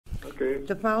Okay.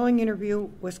 The following interview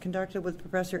was conducted with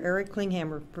Professor Erich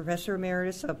Klinghammer, Professor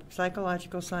Emeritus of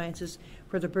Psychological Sciences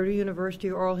for the Purdue University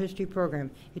Oral History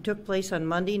Program. It took place on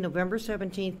Monday, November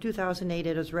 17, 2008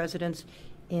 at his residence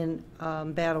in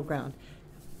Battleground.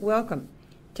 Welcome.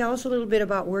 Tell us a little bit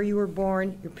about where you were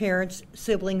born, your parents,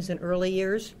 siblings, and early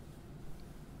years.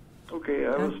 Okay,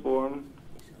 I was born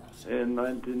in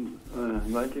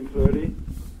 1930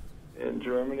 in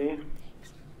Germany,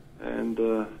 and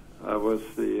I was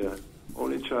the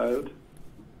only child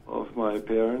of my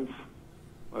parents.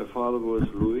 My father was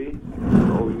Louis,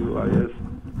 O-U-I-S,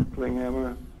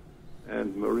 Klinghammer,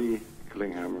 and Marie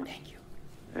Klinghammer. Thank you.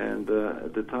 And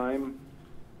at the time,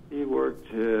 he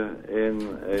worked in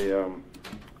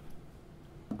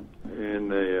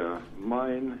a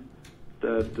mine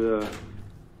that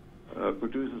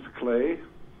produces clay,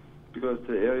 because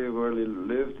the area where he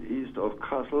lived, east of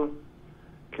Kassel,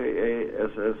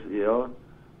 K-A-S-S-E-L,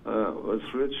 was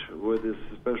rich with this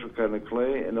special kind of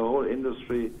clay, and the whole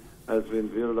industry has been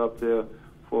built up there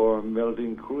for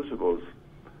melting crucibles.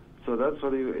 So that's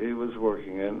what he was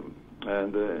working in,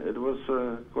 and it was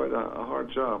quite a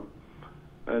hard job.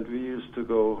 And we used to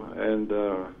go and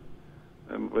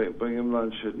bring him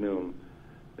lunch at noon.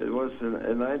 It was in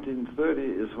 1930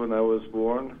 is when I was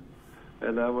born,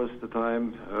 and that was the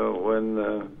time when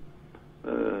the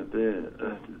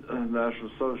National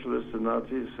Socialists and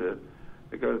Nazis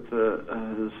got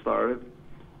started.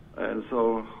 And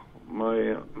so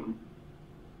my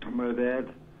dad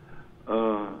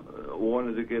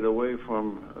wanted to get away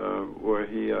from where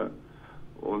he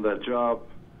on that job,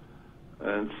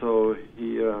 and so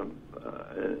he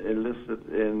enlisted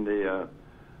in the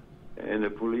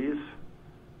police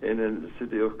in the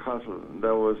city of Kassel. And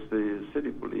that was the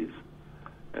city police,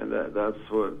 and that's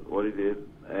what he did.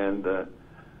 And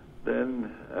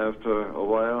then after a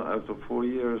while, after 4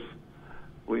 years,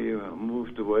 we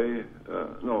moved away.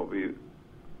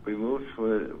 We moved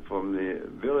from the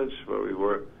village where we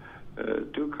were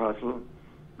to Kassel,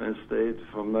 and stayed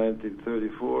from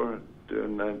 1934 to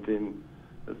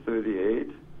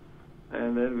 1938.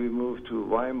 And then we moved to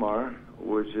Weimar,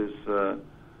 which is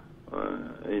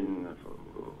in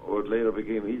what later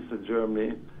became Eastern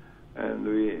Germany, and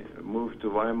we moved to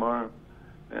Weimar,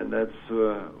 and that's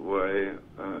where I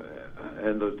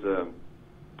ended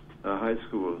high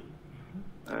school.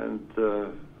 And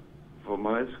from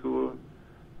high school,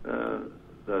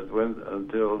 that went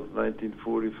until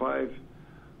 1945,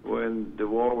 when the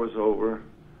war was over,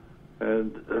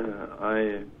 and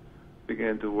I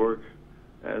began to work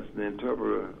as an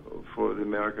interpreter for the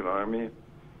American Army.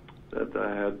 That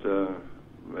I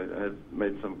had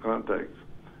made some contacts.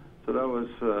 So that was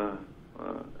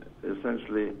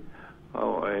essentially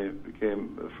how I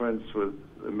became friends with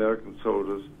American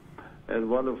soldiers, and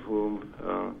one of whom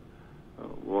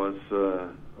was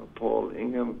Paul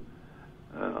Ingham,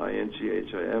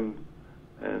 I-N-G-H-I-M,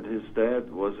 and his dad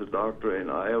was a doctor in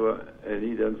Iowa, and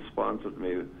he then sponsored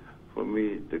me for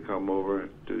me to come over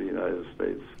to the United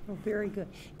States. Oh, very good.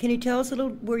 Can you tell us a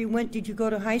little where you went? Did you go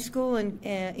to high school in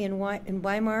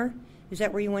Weimar? Is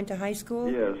that where you went to high school?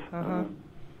 Yes.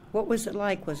 What was it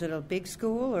like? Was it a big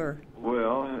school, or?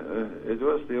 Well, it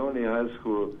was the only high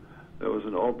school. There was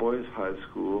an all-boys high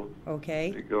school.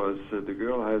 Okay. Because the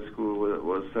girl high school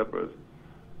was separate.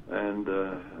 And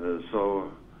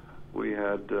so we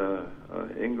had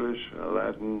English,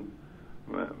 Latin,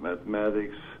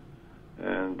 mathematics,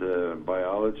 and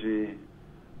biology,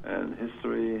 and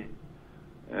history,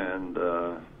 and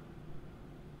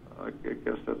I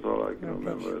guess that's all I can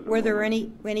remember. Were there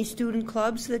any student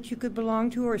clubs that you could belong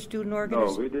to, or student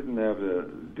organizations? No, we didn't have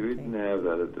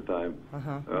that at the time.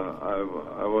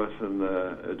 I was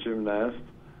a gymnast.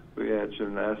 We had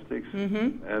gymnastics,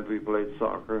 and we played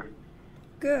soccer.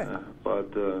 Good.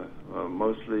 But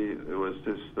mostly it was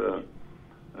just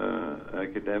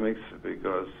academics,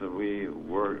 because we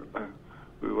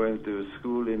went to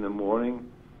school in the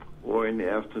morning or in the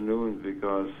afternoon,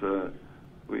 because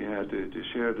we had to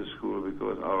share the school,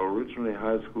 because our originally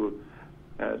high school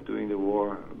had, during the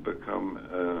war, become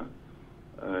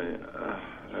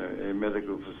a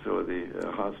medical facility,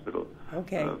 a hospital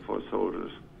for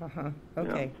soldiers.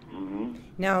 Okay. Yeah.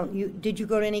 Now, did you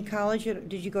go to any college?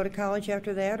 Did you go to college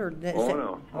after that, or?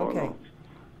 No. No.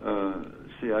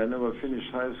 See, I never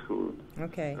finished high school.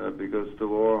 Okay. Because the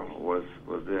war was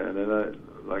there, and then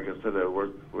like I said, I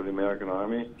worked for the American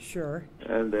Army. Sure.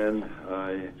 And then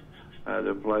I had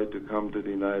applied to come to the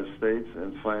United States,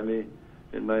 and finally,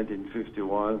 in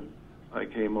 1951, I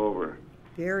came over.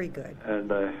 Very good.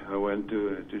 And I went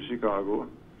to Chicago.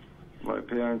 My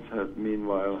parents had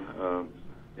meanwhile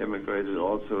immigrated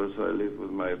also, so I lived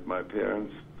with my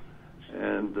parents.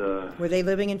 And were they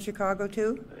living in Chicago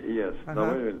too? yes.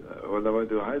 Now, when I went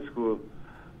to high school,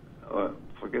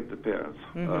 forget the parents.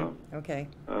 Okay.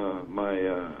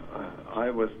 I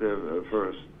was there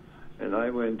first, and I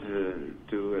went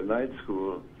to a night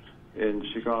school in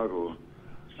Chicago,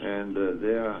 and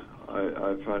there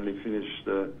I finally finished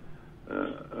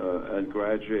and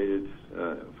graduated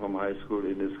from high school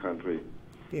in this country.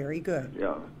 Very good.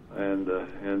 Yeah, and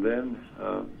then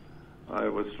I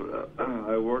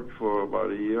worked for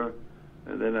about a year,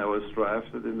 and then I was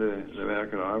drafted in the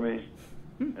American Army,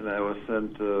 and I was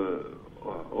sent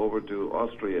over to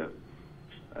Austria.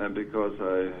 And because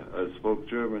I spoke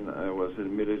German, I was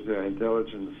in military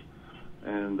intelligence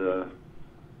and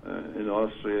in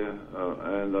Austria,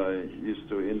 and I used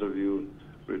to interview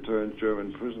returned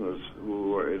German prisoners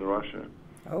who were in Russia.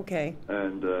 Okay.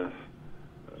 And in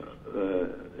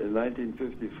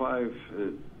 1955,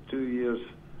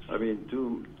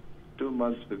 2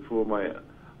 months before my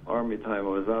army time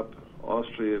was up,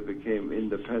 Austria became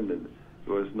independent. It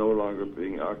was no longer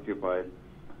being occupied.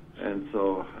 And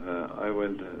so I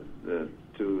went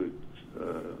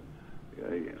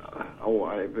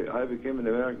I became an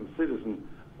American citizen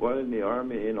while in the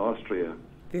army in Austria.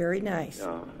 Very nice.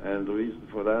 And the reason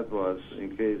for that was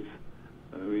in case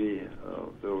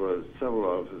there were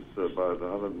several of us, about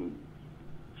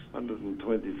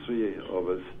 123 of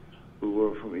us, who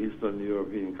were from Eastern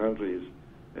European countries,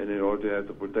 and in order to have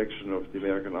the protection of the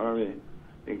American army,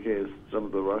 in case some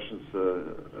of the Russians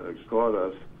caught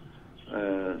us,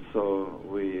 so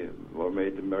we were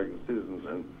made American citizens.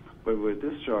 And when we were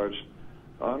discharged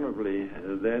honorably,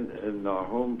 then in our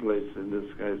home place, in this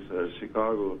case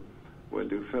Chicago, went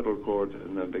to federal court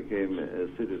and then became a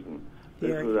citizen.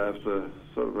 This was after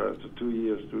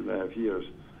 2.5 years.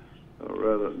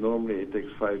 Rather, normally it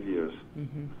takes 5 years.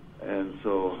 And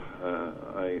so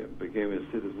I became a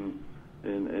citizen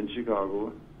in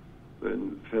Chicago,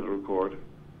 in federal court.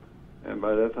 And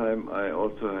by that time, I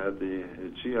also had the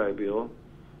GI Bill,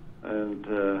 and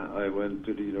I went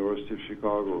to the University of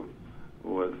Chicago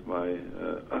with my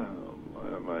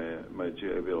my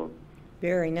GI Bill.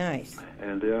 Very nice.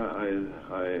 And there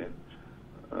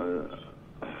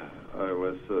I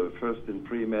was first in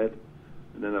pre-med,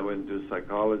 and then I went to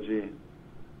psychology,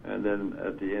 and then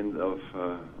at the end of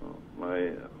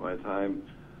my time,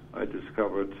 I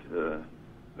discovered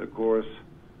a course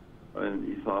in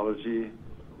ethology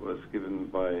was given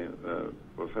by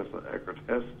Professor Eckhart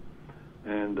Hess,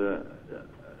 and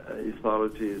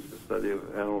ethology is the study of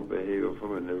animal behavior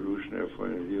from an evolutionary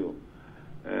point of view.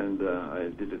 And I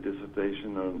did a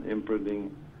dissertation on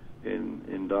imprinting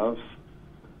in doves,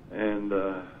 and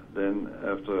then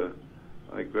after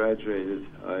I graduated,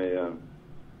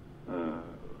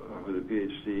 with a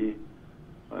PhD,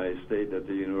 I stayed at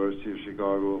the University of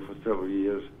Chicago for several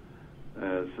years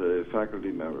as a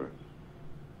faculty member.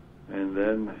 And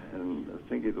then, I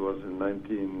think it was in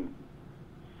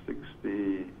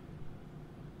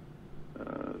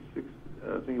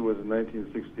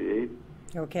 1968,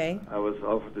 okay, I was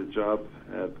offered a job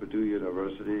at Purdue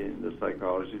University in the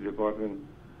psychology department,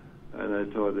 and I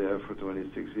taught there for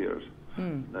 26 years.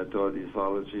 I taught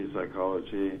ethology,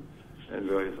 psychology, and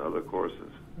various other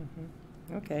courses.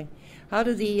 Okay. How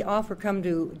did the offer come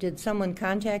to? Did someone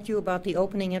contact you about the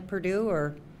opening at Purdue,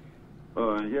 or?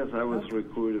 Yes, I was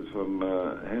recruited from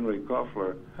Henry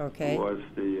Koffler, okay, who was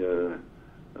the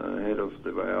head of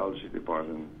the biology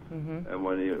department. And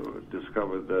when he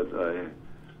discovered that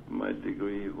my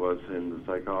degree was in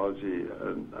psychology,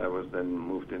 and I was then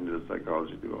moved into the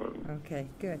psychology department. Okay,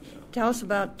 good. Tell us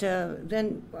about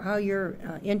then how your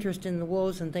interest in the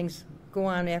wolves and things go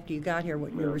on after you got here,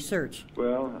 with your research.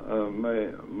 Well,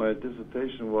 my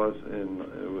dissertation was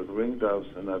with ring doves,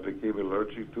 and I became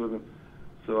allergic to them,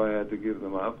 so I had to give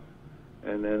them up.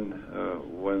 And then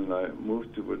when I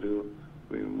moved to Purdue,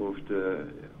 we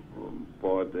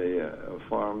bought a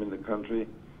farm in the country,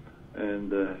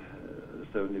 and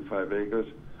 75 acres,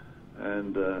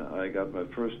 and I got my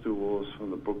first 2 wolves from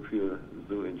the Brookfield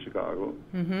Zoo in Chicago,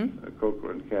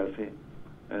 Coker and Cassie,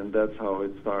 and that's how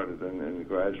it started. And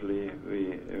gradually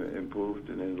we improved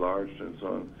and enlarged and so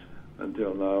on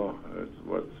until now. It's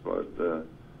about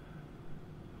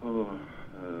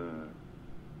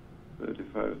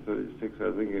 35, 36.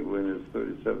 I think it went its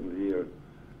 37th year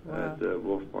at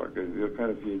Wolf Park. And we're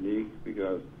kind of unique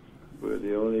because we're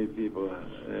the only people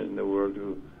in the world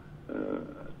who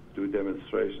do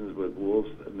demonstrations with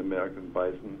wolves and American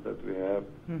bison that we have.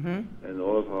 And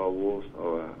all of our wolves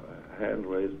are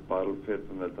hand-raised, bottle-fed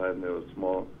from the time they were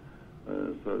small,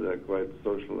 so they're quite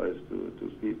socialized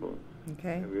to people.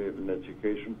 Okay. And we have an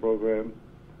education program,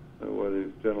 where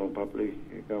the general public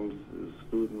comes,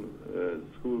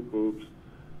 school groups,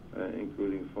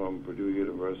 including from Purdue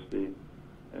University,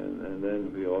 and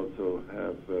then we also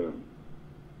have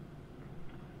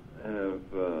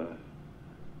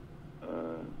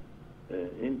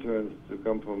interns to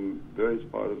come from various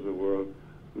parts of the world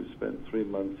who spend 3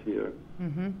 months here.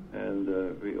 And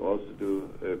we also do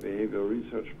a behavioral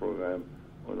research program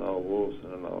on our wolves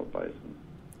and on our bison.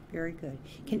 Very good.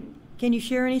 Can you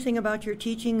share anything about your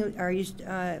teaching? Are you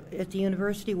at the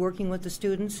university working with the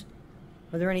students?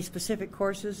 Were there any specific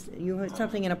courses? You had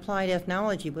something in applied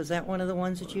ethnology. Was that one of the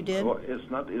ones that you did? Well, it's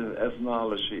not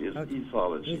ethnology, it's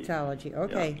ethology. Ethology,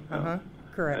 okay. Yeah.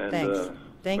 Correct, And, thanks.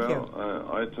 Thank you.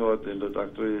 I taught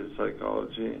introductory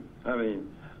psychology.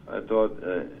 I taught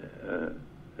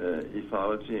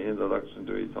ethology, introduction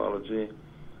to ethology,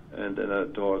 and then I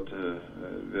taught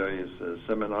various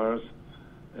seminars,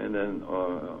 and then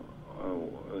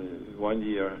 1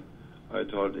 year I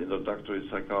taught introductory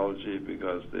psychology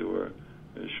because they were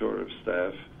short of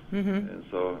staff, and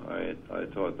so I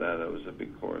taught that. It was a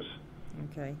big course.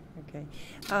 Okay.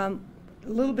 A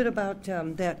little bit about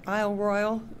that Isle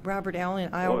Royal, Robert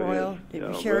Allen Isle Royal. Yes. Did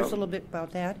you share us a little bit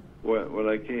about that? When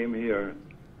I came here,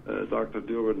 Dr.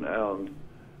 Durbin and Allen,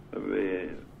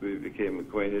 we became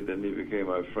acquainted, and he became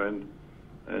my friend,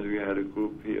 and we had a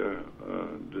group here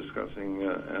discussing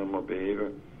animal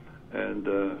behavior. And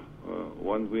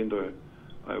one winter,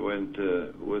 I went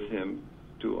with him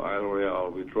to Isle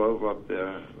Royale. We drove up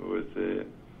there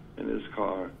in his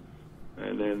car,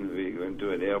 and then we went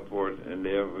to an airport, and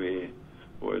there we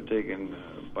were taken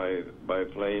by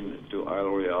plane to Isle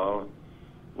Royale,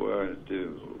 where the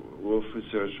wolf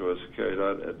research was carried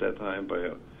out at that time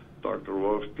by Dr.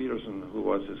 Rolf Peterson, who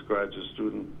was his graduate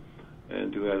student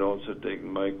and who had also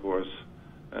taken my course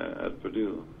at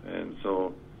Purdue. And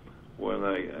so when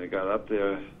I got up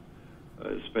there,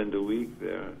 I spent a week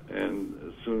there, and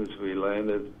as soon as we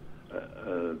landed,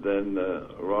 then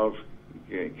Rolf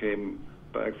came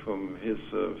back from his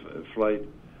flight,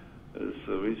 his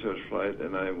research flight,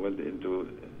 and I went into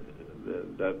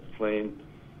that plane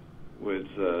with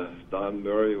Don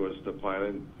Murray was the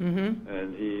pilot,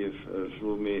 and he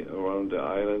flew me around the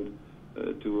island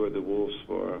to where the wolves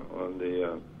were on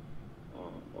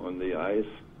the ice,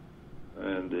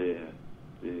 and the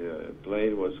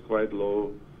plane was quite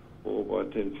low,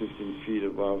 about 10, 15 feet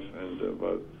above, and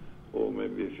about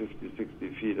maybe 50, 60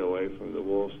 feet away from the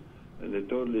wolves, and they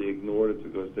totally ignored it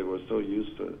because they were so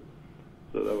used to it.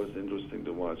 So that was interesting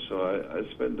to watch. So I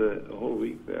spent a whole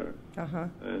week there,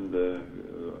 and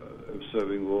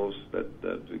observing wolves that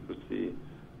we could see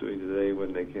during the day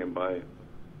when they came by.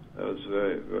 That was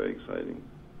very, very exciting.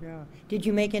 Yeah. Did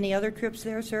you make any other trips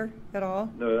there, sir, at all?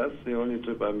 No, that's the only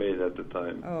trip I made at the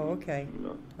time. Oh, okay.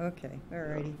 No. Okay, all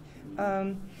righty.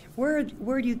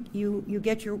 Where do you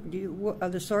get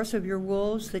the source of your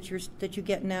wolves that you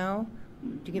get now?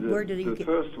 Where did you the get?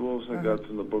 First wolves I got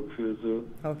from the Brookfield Zoo.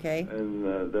 Okay. And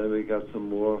then we got some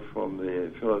more from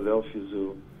the Philadelphia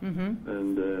Zoo.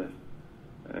 And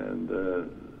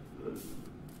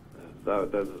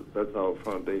that's our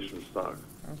foundation stock.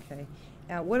 Okay.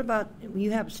 What about,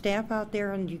 you have staff out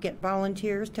there and you get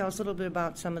volunteers? Tell us a little bit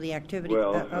about some of the activities.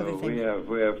 Well, other things.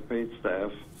 we have paid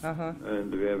staff,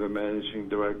 and we have a managing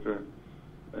director,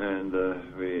 and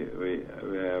we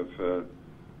have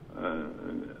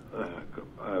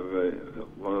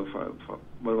one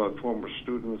of our former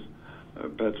students,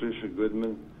 Patricia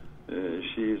Goodman.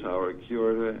 She is our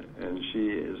curator, and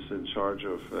she is in charge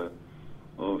of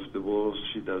the wolves.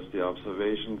 She does the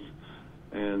observations,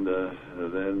 and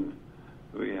then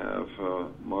we have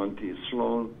Monty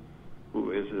Sloan,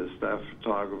 who is a staff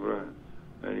photographer,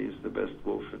 and he's the best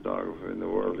wolf photographer in the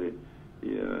world.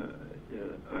 He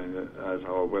has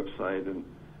our website, and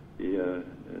he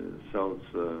sells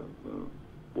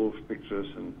wolf pictures,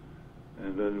 and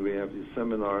then we have these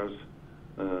seminars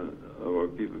where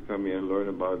people come here and learn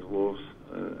about wolves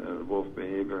and wolf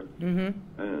behavior,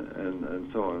 and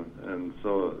so on. And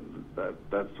so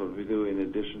that's what we do in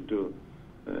addition to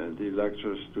the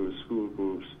lectures to school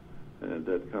groups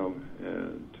that come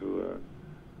to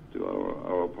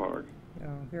our park.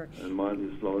 Oh, and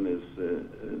Monty Sloan is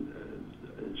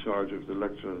in charge of the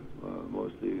lecture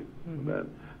mostly for that.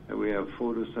 And we have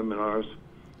photo seminars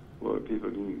where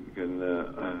people can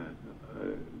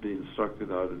be instructed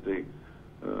how to take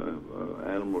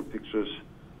animal pictures,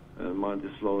 and Monty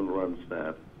Sloan runs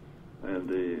that. And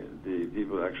the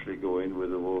people actually go in with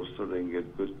the wolves so they can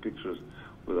get good pictures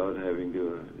without having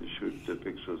to shoot the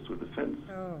pictures to the fence.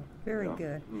 Oh, very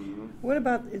good. What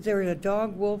about, is there a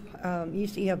dog wolf?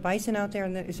 You have bison out there,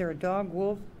 and is there a dog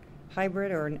wolf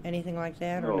hybrid or anything like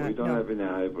that? No, or not? we don't have any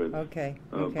hybrids. Okay.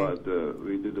 But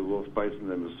we do the wolf bison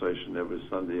demonstration every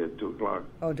Sunday at 2 o'clock.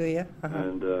 Oh, do you?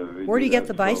 And where do you get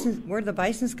the bisons? Where do the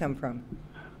bisons come from?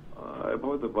 I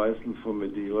bought the bison from a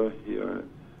dealer here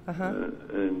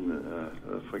in,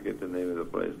 I forget the name of the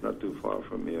place, not too far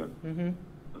from here.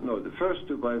 No, the first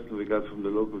 2 bison we got from the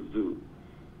local zoo,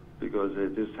 because they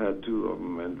just had 2 of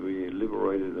them, and we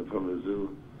liberated them from the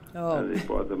zoo. Oh. And they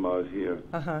brought them out here.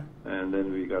 And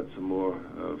then we got some more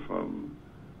from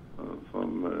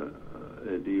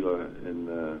a dealer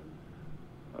in,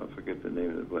 I forget the name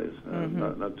of the place,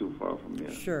 not too far from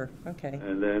here. Sure, okay.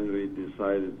 And then we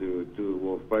decided to do a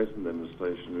wolf bison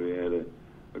demonstration. We had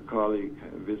a colleague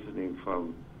visiting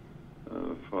from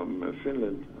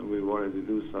Finland, and we wanted to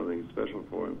do something special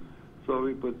for him. So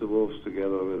we put the wolves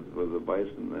together with the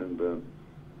bison, and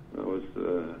that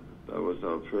was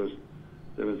our first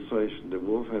demonstration. The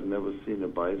wolf had never seen a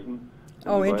bison.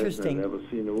 Oh, the interesting. Bison had never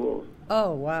seen a wolf.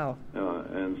 Oh, wow.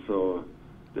 And so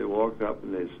they walked up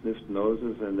and they sniffed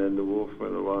noses, and then the wolf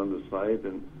went around the side,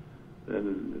 and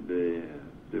then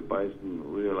the bison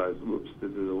realized, whoops,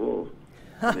 this is a wolf,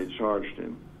 and they charged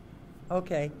him.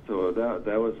 Okay. So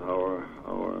that was our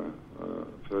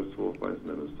first wolf bison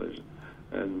demonstration.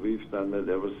 And we've done that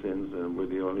ever since, and we're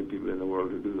the only people in the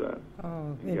world who do that.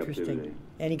 Oh, in interesting. captivity.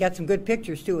 And you got some good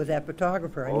pictures, too, with that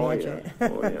photographer, I imagine.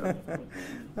 Oh,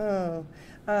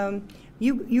 yeah.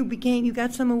 You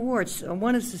got some awards.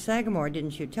 One is the Sagamore,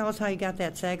 didn't you? Tell us how you got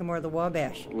that Sagamore of the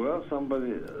Wabash. Well,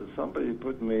 somebody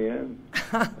put me in,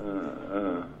 and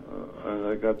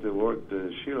I got the award.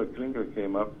 Sheila Klinger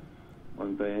came up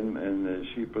one day, and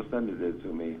she presented it to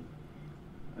me.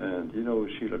 And you know who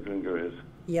Sheila Klinger is?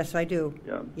 Yes, I do.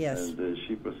 Yeah. Yes. And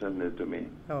she presented it to me.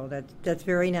 Oh, that's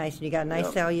very nice. And you got a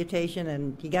nice salutation,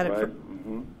 and you got it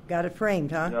got it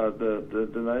framed, huh? Yeah. The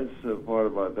nice part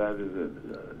about that is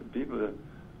that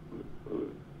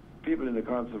people in the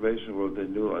conservation world, they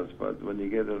knew us, but when you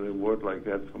get an award like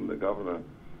that from the governor,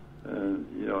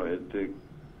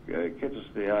 it catches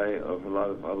the eye of a lot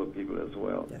of other people as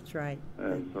well. That's right.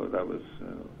 And so that was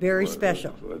very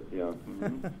special. Yeah.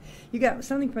 You got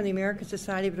something from the American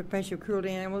Society for the Prevention of Cruelty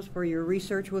to Animals for your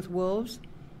research with wolves.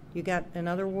 You got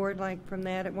another award like from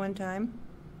that at one time?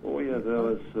 Oh yeah, that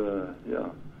was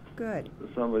Good.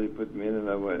 Somebody put me in, and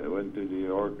I went to New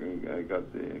York, and I got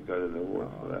an award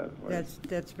for that. Right?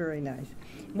 That's very nice.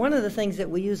 One of the things that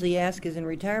we usually ask is in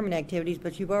retirement activities,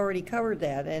 but you've already covered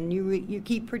that, and you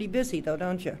keep pretty busy though,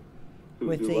 don't you?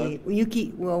 We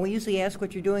usually ask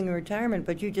what you're doing in retirement,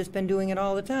 but you've just been doing it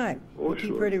all the time. Oh, you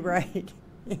keep pretty right.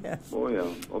 Yes. Oh yeah,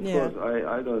 of course.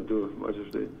 I don't do much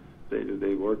of the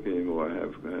day-to-day work anymore.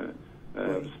 I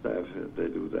have staff they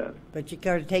do that. But you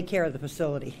got to take care of the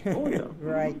facility. Oh yeah.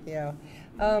 Right. Yeah.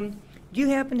 Do you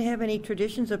happen to have any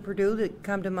traditions of Purdue that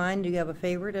come to mind? Do you have a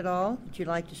favorite at all that you'd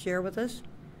like to share with us?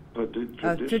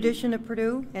 Tradition of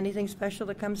Purdue? Anything special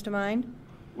that comes to mind?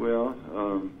 Well,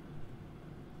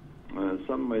 some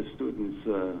of my students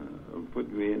put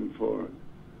me in for,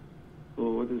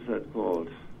 what is that called?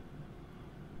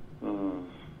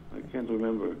 I can't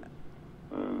remember.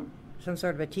 Some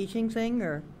sort of a teaching thing,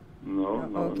 or? No,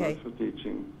 okay. Not for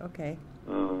teaching. Okay.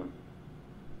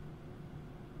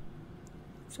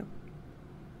 So.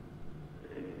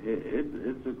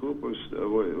 It's a group where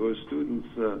students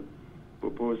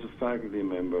propose a faculty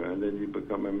member, and then you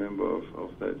become a member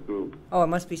of that group. Oh, it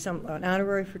must be an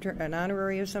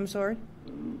honorary of some sort?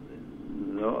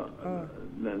 No.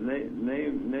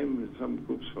 Name some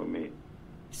groups for me.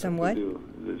 Some what?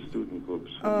 The student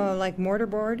groups. Oh, like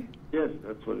mortarboard? Yes,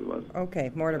 that's what it was. Okay,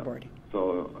 mortarboard.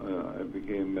 So I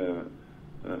became a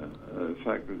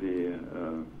faculty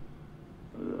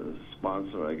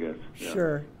sponsor, I guess. Yeah.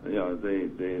 Sure. Yeah,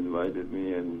 they invited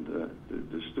me, and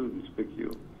the students pick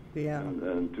you. Yeah.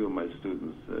 And 2 of my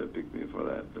students picked me for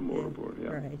that, the mortarboard. Yeah.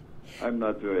 Right. I'm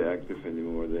not very active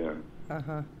anymore there.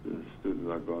 Uh-huh. The students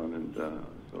are gone, and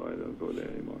so I don't go there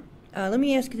anymore. Let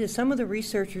me ask you this. Some of the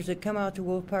researchers that come out to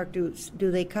Wolf Park, do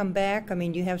they come back? I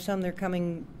mean, do you have some that are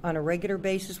coming on a regular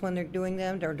basis when they're doing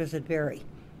them, or does it vary?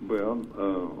 Well,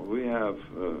 we have,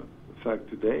 in fact,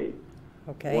 today,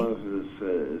 one of us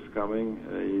is coming.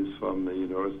 He's from the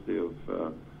University of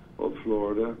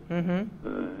Florida.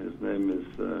 Mm-hmm. His name is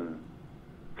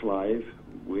Clive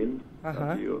Wynne,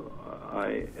 W-I-N-N-E,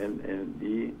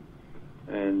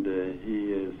 and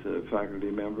he is a faculty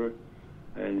member.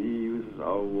 And he uses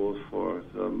our wolves for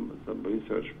some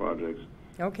research projects.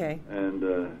 Okay. And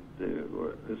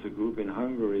there's a group in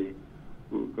Hungary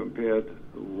who compared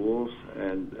wolves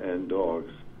and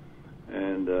dogs.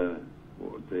 And the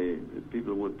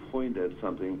people would point at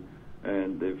something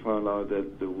and they found out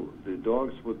that the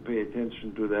dogs would pay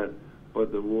attention to that,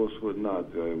 but the wolves would not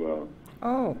very well.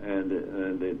 Oh.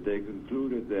 And they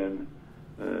concluded then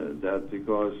that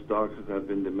because dogs had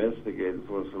been domesticated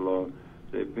for so long,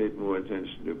 they paid more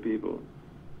attention to people.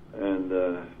 And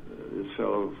this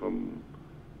fellow from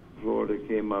Florida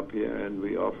came up here, and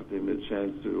we offered him a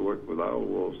chance to work with our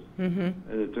wolves. And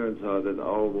it turns out that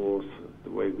our wolves, the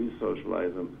way we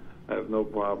socialize them, have no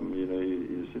problem. You know,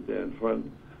 you sit there in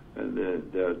front, and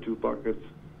there are 2 buckets,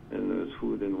 and there's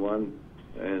food in one,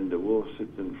 and the wolf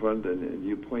sits in front, and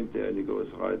you point there, and he goes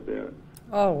right there.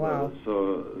 Oh, wow.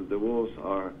 So the wolves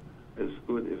are as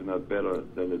good, if not better,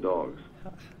 than the dogs.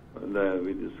 And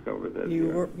we discovered that.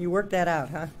 You worked that out,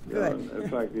 huh? Good. In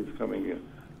fact, he's coming here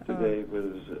today with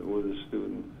a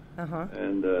student,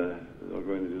 and we're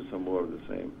going to do some more of the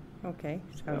same. Okay,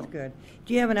 sounds good.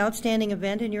 Do you have an outstanding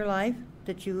event in your life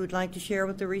that you would like to share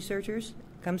with the researchers?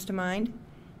 Comes to mind?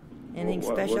 Anything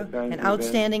special? An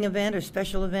outstanding event or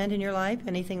special event in your life?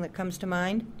 Anything that comes to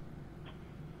mind?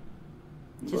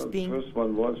 Well, the first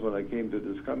one was when I came to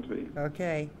this country.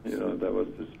 Okay. You know, that was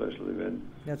the special event.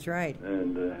 That's right.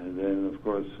 And then, of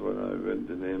course, when I went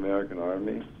in the American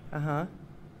Army.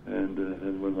 And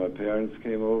then when my parents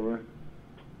came over,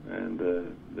 and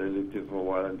they lived here for a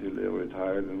while until they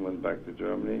retired and went back to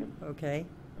Germany. Okay.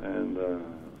 And, of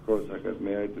course, I got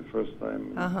married the first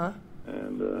time.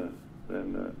 And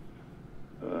then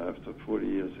after 40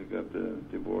 years, I got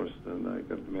divorced, and I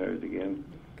got married again.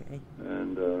 Okay.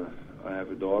 And I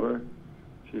have a daughter.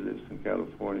 She lives in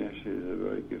California. She's a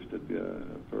very gifted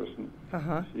person.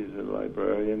 She's a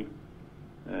librarian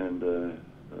and a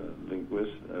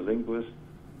linguist,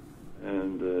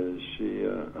 and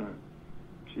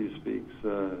she speaks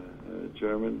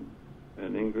German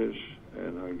and English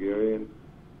and Hungarian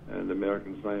and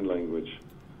American Sign Language.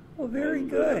 Well, very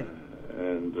good.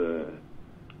 And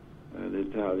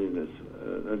Italian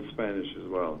and Spanish as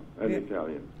well, and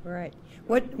Italian. Right.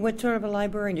 What sort of a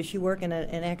librarian? Does she work in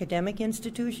an academic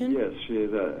institution? Yes, she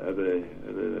is at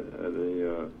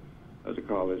a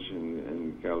college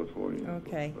in California.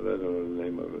 Okay. But I don't know the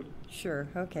name of it. Sure.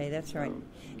 Okay, that's right.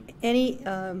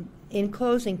 In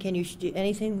closing, can you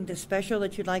anything special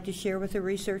that you'd like to share with the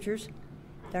researchers,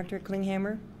 Dr.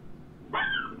 Klinghammer?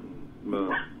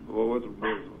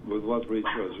 With what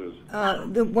researchers?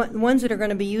 The ones that are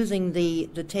going to be using the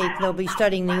tape, they'll be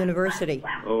studying the university.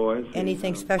 Oh, I see.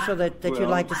 Anything special that you'd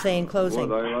like to say in closing?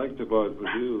 What I liked about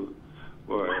Purdue,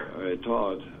 where I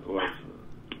taught, was...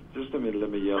 Just a minute, let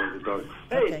me yell at the dog.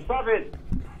 Hey, okay. Stop it!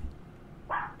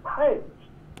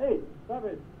 Hey, stop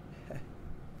it!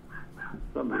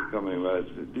 Somebody's coming right.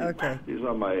 Okay. These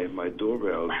are my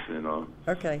doorbells, you know.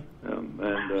 Okay.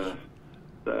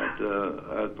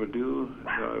 At Purdue,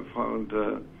 I found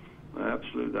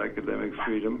absolute academic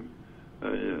freedom.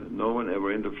 No one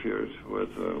ever interfered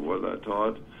with what I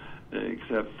taught,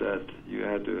 except that you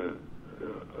had to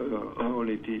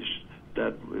only teach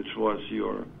that which was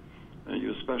your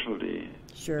specialty.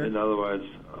 Sure. In other words,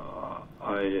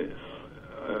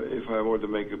 if I were to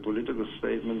make a political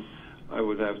statement, I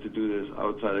would have to do this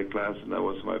outside of class, and that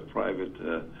was my private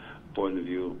point of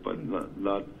view, but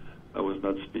not. I was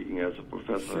not speaking as a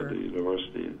professor at the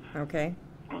university. Okay.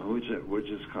 Which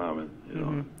is common, you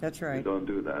know. That's right. We don't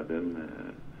do that,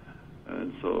 and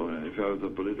so if I was a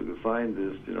political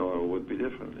scientist, you know, it would be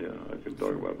different. You know, I could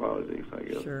talk about politics, I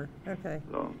guess. Sure. Okay.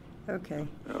 So. Okay.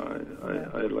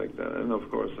 I like that, and of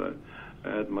course I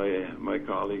had my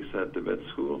colleagues at the vet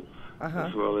school,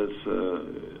 as well as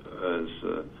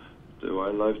the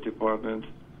wildlife department,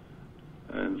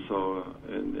 and so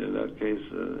in that case,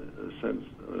 since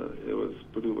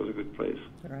Purdue was a good place.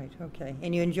 Right. Okay.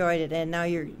 And you enjoyed it, and now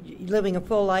you're living a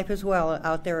full life as well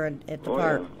out there at the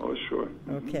park. Yeah. Oh, sure.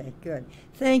 Okay. Good.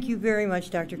 Thank you very much,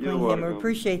 Dr. Klinghammer. We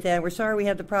appreciate that. We're sorry we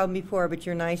had the problem before, but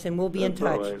you're nice, and we'll be in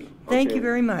touch. All right. Thank you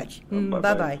very much.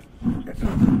 Bye-bye.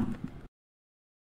 Bye-bye.